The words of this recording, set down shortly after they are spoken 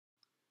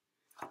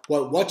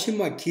what watching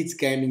my kids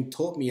gaming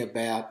taught me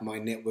about my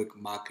network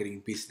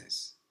marketing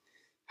business.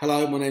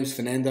 Hello, my name is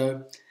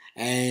Fernando,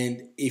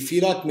 and if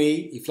you like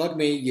me,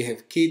 you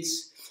have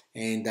kids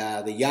and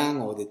the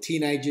young or the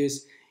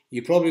teenagers,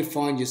 you probably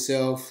find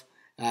yourself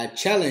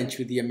challenged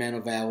with the amount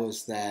of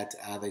hours that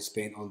they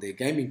spend on their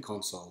gaming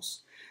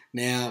consoles.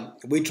 Now,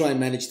 we try and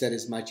manage that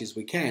as much as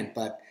we can,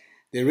 but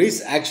there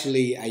is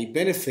actually a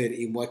benefit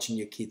in watching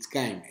your kids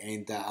game,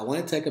 and I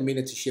want to take a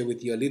minute to share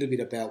with you a little bit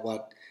about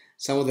what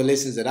some of the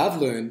lessons that I've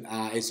learned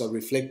as I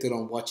reflected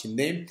on watching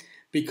them,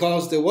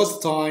 because there was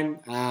a time,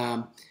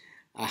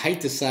 I hate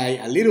to say,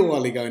 a little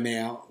while ago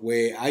now,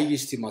 where I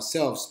used to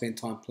myself spend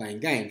time playing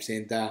games.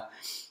 And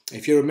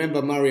if you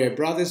remember Mario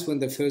Brothers when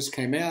they first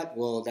came out,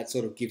 well, that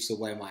sort of gives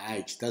away my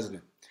age, doesn't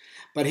it?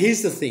 But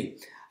here's the thing.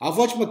 I've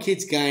watched my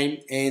kids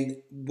game, and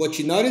what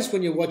you notice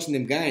when you're watching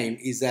them game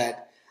is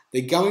that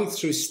they're going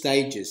through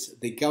stages,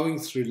 they're going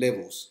through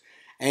levels.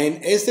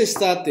 And as they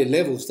start their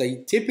levels,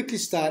 they typically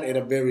start at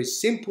a very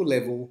simple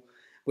level,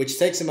 which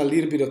takes them a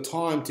little bit of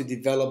time to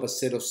develop a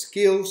set of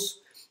skills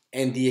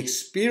and the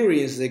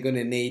experience they're going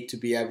to need to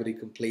be able to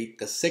complete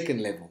the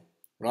second level,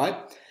 right?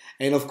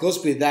 And of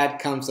course, with that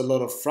comes a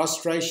lot of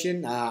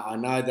frustration. I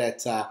know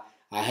that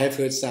I have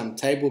heard some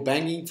table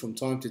banging from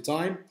time to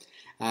time,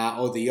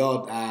 or the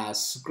odd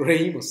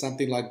scream or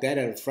something like that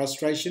out of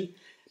frustration.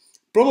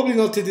 Probably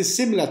not too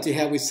dissimilar to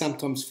how we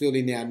sometimes feel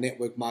in our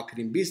network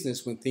marketing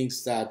business when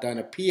things don't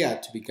appear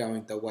to be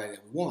going the way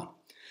that we want.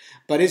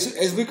 But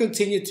as we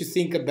continue to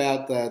think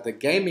about the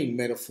gaming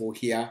metaphor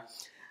here,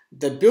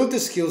 they build the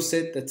skill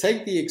set, they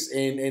take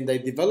and they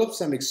develop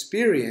some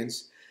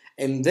experience,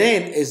 and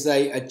then as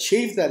they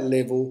achieve that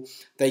level,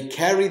 they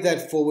carry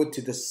that forward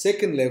to the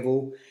second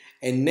level,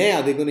 and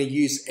now they're going to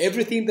use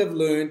everything they've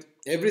learned,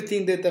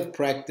 everything that they've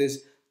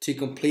practiced to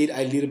complete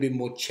a little bit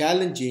more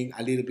challenging,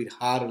 a little bit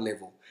harder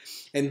level.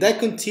 And that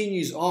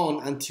continues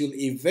on until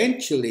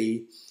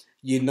eventually,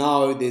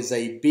 there's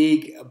a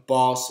big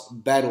boss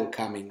battle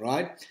coming,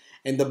 right?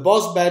 And the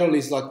boss battle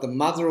is like the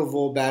mother of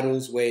all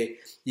battles, where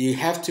you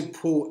have to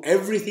pull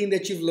everything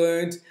that you've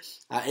learned,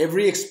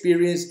 every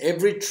experience,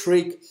 every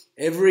trick,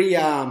 every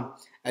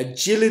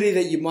agility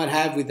that you might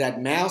have with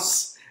that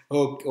mouse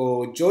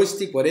or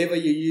joystick, whatever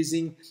you're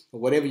using, or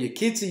whatever your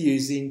kids are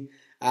using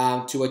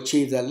to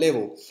achieve that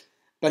level.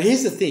 But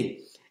here's the thing.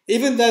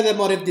 Even though they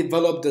might have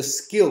developed the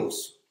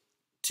skills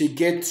to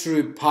get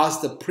through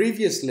past the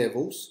previous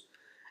levels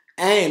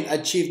and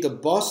achieve the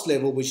boss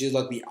level, which is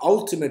like the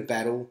ultimate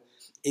battle,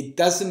 it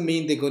doesn't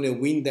mean they're going to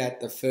win that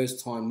the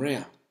first time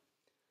round.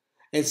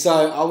 And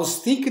so I was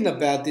thinking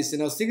about this,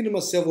 and I was thinking to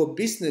myself, well,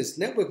 business,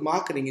 network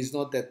marketing is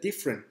not that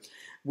different.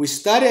 We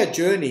start our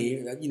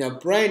journey,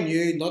 brand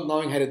new, not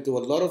knowing how to do a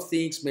lot of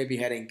things, maybe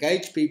how to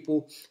engage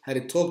people, how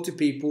to talk to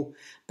people.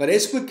 But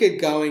as we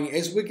get going,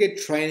 as we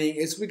get training,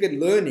 as we get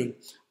learning,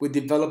 we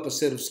develop a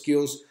set of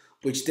skills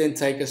which then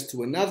take us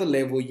to another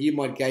level. You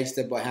might gauge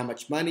that by how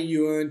much money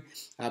you earn,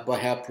 by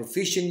how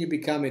proficient you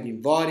become at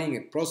inviting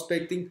and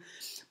prospecting.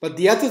 But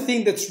the other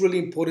thing that's really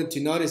important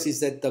to notice is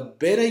that the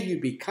better you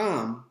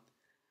become,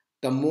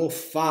 the more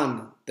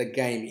fun the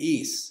game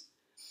is.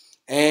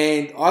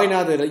 And I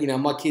know that,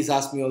 my kids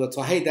ask me all the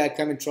time, hey, Dad,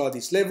 come and try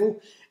this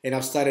level. And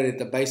I've started at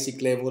the basic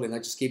level, and I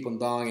just keep on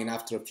dying. And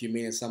after a few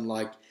minutes, I'm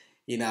like,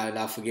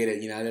 no, forget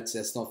it.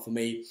 That's not for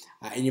me.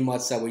 And you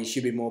might say, well, you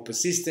should be more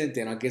persistent.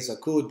 And I guess I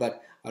could,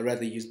 but I'd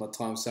rather use my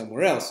time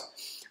somewhere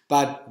else.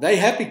 But they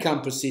have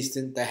become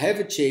persistent. They have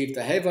achieved.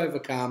 They have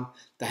overcome.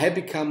 They have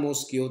become more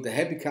skilled. They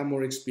have become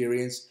more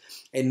experienced.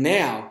 And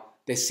now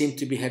they seem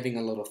to be having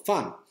a lot of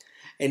fun.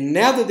 And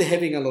now that they're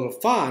having a lot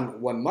of fun,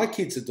 what my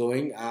kids are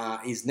doing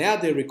is now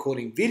they're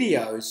recording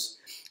videos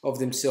of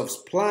themselves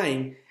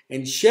playing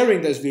and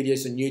sharing those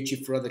videos on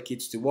YouTube for other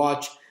kids to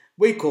watch.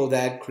 We call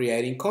that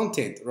creating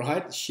content,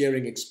 right?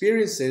 Sharing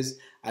experiences,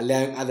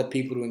 allowing other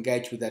people to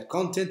engage with that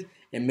content,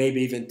 and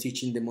maybe even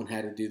teaching them on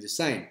how to do the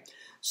same.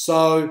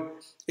 So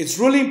it's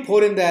really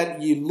important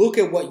that you look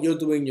at what you're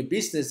doing in your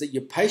business, that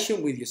you're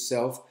patient with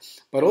yourself,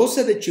 but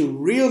also that you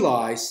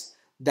realize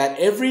that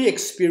every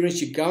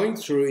experience you're going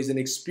through is an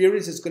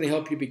experience that's going to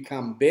help you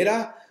become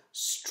better,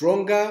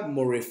 stronger,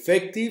 more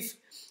effective.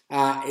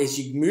 As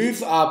you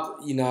move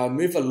along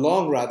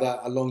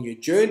your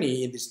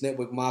journey in this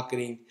network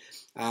marketing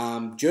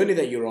journey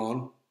that you're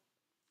on,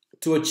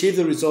 to achieve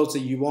the results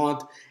that you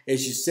want,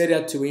 as you set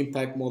out to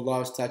impact more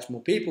lives, touch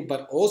more people,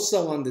 but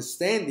also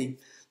understanding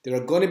there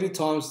are going to be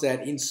times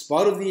that in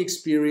spite of the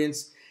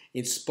experience,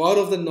 in spite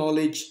of the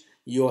knowledge,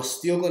 you are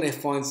still going to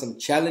find some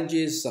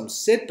challenges, some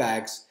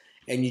setbacks,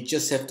 and you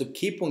just have to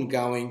keep on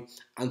going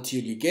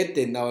until you get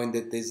there, knowing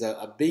that there's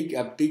a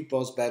big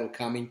boss battle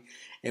coming.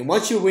 And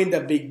once you win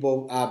the big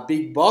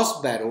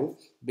boss battle,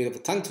 bit of a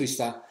tongue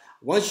twister,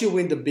 once you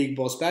win the big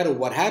boss battle,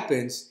 what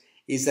happens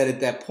is that at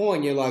that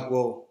point, you're like,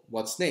 well,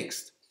 what's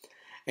next?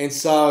 And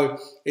so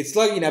it's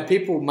like,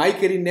 people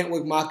make it in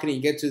network marketing,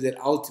 you get to that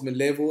ultimate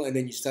level, and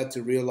then you start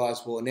to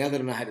realize, well, now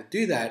that I know how to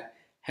do that,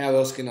 how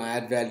else can I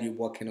add value?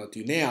 What can I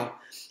do now?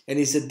 And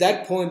it's at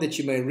that point that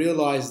you may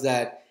realize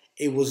that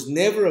it was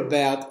never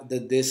about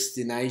the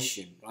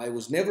destination, right? It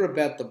was never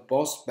about the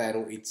boss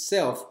battle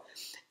itself.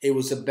 It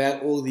was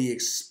about all the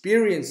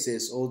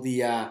experiences, all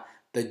the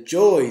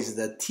joys,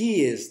 the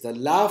tears, the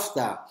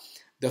laughter,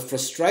 the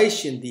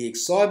frustration, the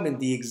excitement,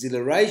 the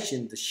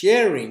exhilaration, the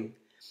sharing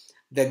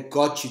that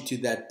got you to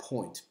that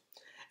point.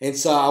 And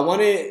so I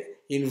want to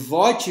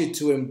invite you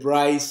to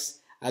embrace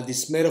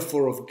this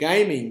metaphor of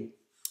gaming.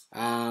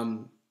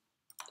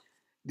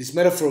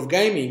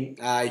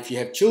 If you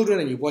have children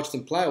and you watch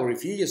them play, or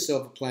if you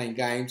yourself are playing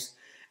games,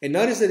 and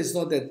notice that it's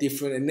not that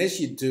different. And as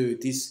you do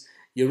this,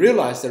 you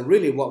realize that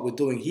really what we're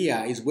doing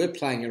here is we're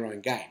playing our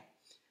own game.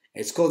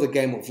 It's called the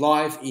game of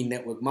life in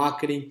network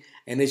marketing.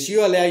 And as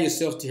you allow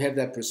yourself to have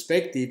that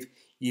perspective,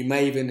 you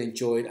may even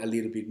enjoy it a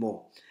little bit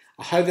more.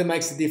 I hope that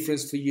makes a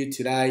difference for you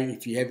today.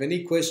 If you have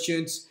any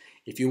questions,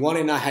 if you want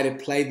to know how to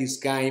play this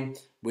game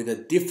with a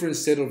different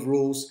set of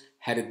rules,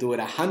 how to do it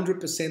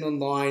 100%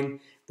 online,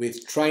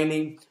 with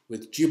training,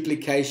 with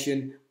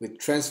duplication, with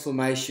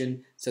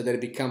transformation, so that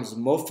it becomes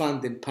more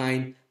fun than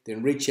pain,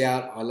 then reach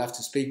out. I'd love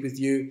to speak with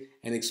you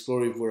and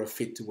explore if we're a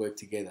fit to work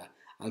together.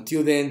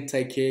 Until then,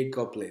 take care.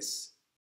 God bless.